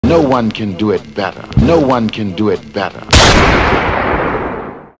No one can do it better. No one can do it better.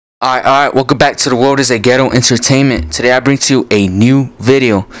 Alright, welcome back to The World is a Ghetto Entertainment. Today I bring to you a new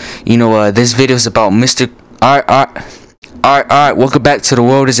video. This video is about Mr. Alright, welcome back to The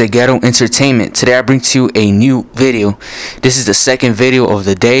World is a Ghetto Entertainment. Today I bring to you a new video. This is the second video of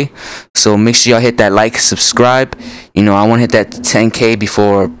the day, so make sure y'all hit that like, subscribe. I want to hit that 10K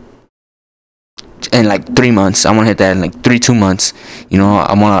before in like 3 months. I want to hit that in like 2 months.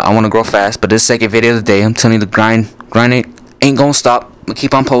 I want to grow fast. But this second video of the day, I'm telling you, the grind ain't gonna stop. We'll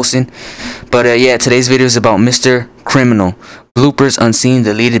keep on posting. But yeah, today's video is about Mr. Criminal. Bloopers unseen,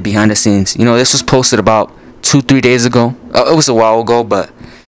 deleted behind the scenes. This was posted about 2-3 days ago. It was a while ago, but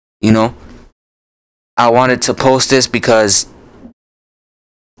I wanted to post this because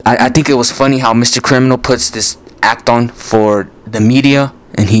I think it was funny how Mr. Criminal puts this act on for the media,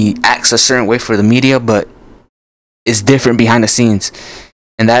 and he acts a certain way for the media, but it's different behind the scenes.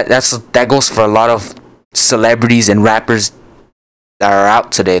 And that goes for a lot of celebrities and rappers that are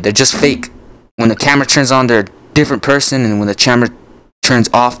out today. They're just fake. When the camera turns on, they're a different person, and when the camera turns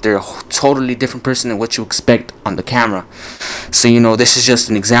off, they're a totally different person than what you expect on the camera. So this is just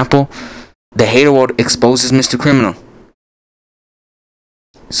an example. The hater world exposes Mr. Criminal.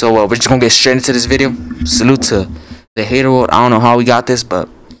 So we're just gonna get straight into this video. Salute to the hater world. I don't know how we got this, but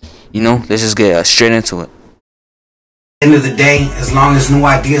let's just get straight into it. End of the day, as long as new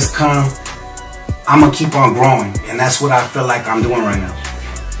ideas come, I'm gonna keep on growing, and that's what I feel like I'm doing right now.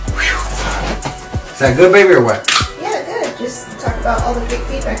 Whew. Is that good, baby, or what? Yeah, good. Just talk about all the great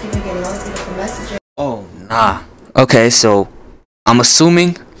feedback you've been getting, all the beautiful messages. Oh nah. Okay, so I'm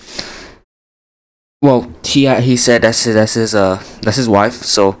assuming. Well, he said that's his wife.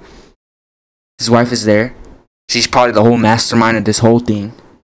 So his wife is there. She's probably the whole mastermind of this whole thing.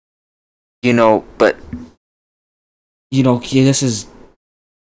 But yeah, this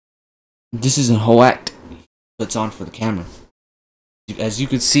is a whole act puts on for the camera. As you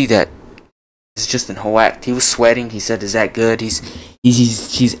can see, that it's just a whole act. He was sweating. He said, "Is that good?" He's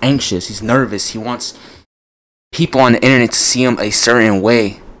anxious. He's nervous. He wants people on the internet to see him a certain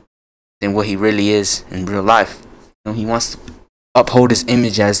way than what he really is in real life. He wants to uphold his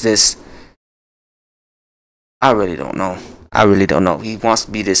image as this. I really don't know. He wants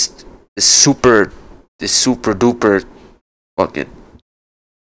to be this super duper fucking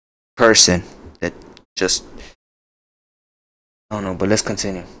person that just, I don't know. But let's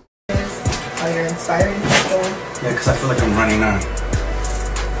continue. How you're inspiring people. Yeah, because I feel like I'm running on.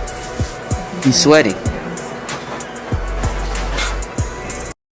 He's sweating.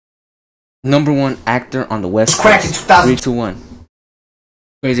 #1 actor on the West Coast. 3, 2, 1.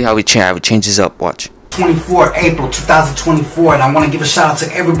 Crazy how we changes up. Watch. 24 April 2024, and I want to give a shout out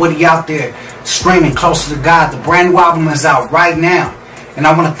to everybody out there streaming Closer to God. The brand new album is out right now, and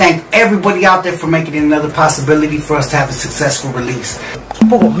I want to thank everybody out there for making it another possibility for us to have a successful release.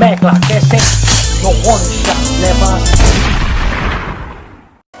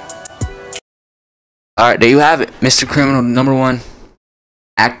 Alright, there you have it. Mr. Criminal, #1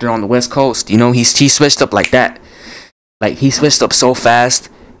 actor on the West Coast. He switched up like that. Like, he switched up so fast.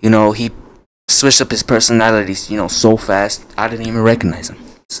 He switched up his personalities, so fast. I didn't even recognize him.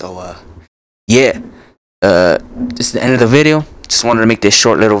 So, yeah. This is the end of the video. Just wanted to make this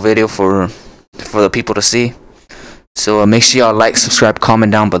short little video for the people to see. So, make sure y'all like, subscribe,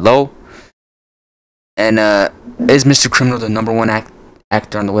 comment down below. And, is Mr. Criminal the #1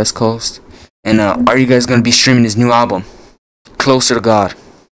 actor on the West Coast? And, are you guys gonna be streaming his new album, Closer to God?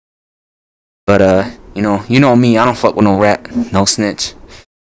 But, you know me, I don't fuck with no rat, no snitch.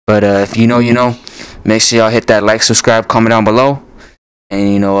 But if you know, make sure y'all hit that like, subscribe, comment down below.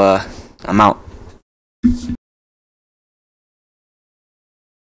 And I'm out.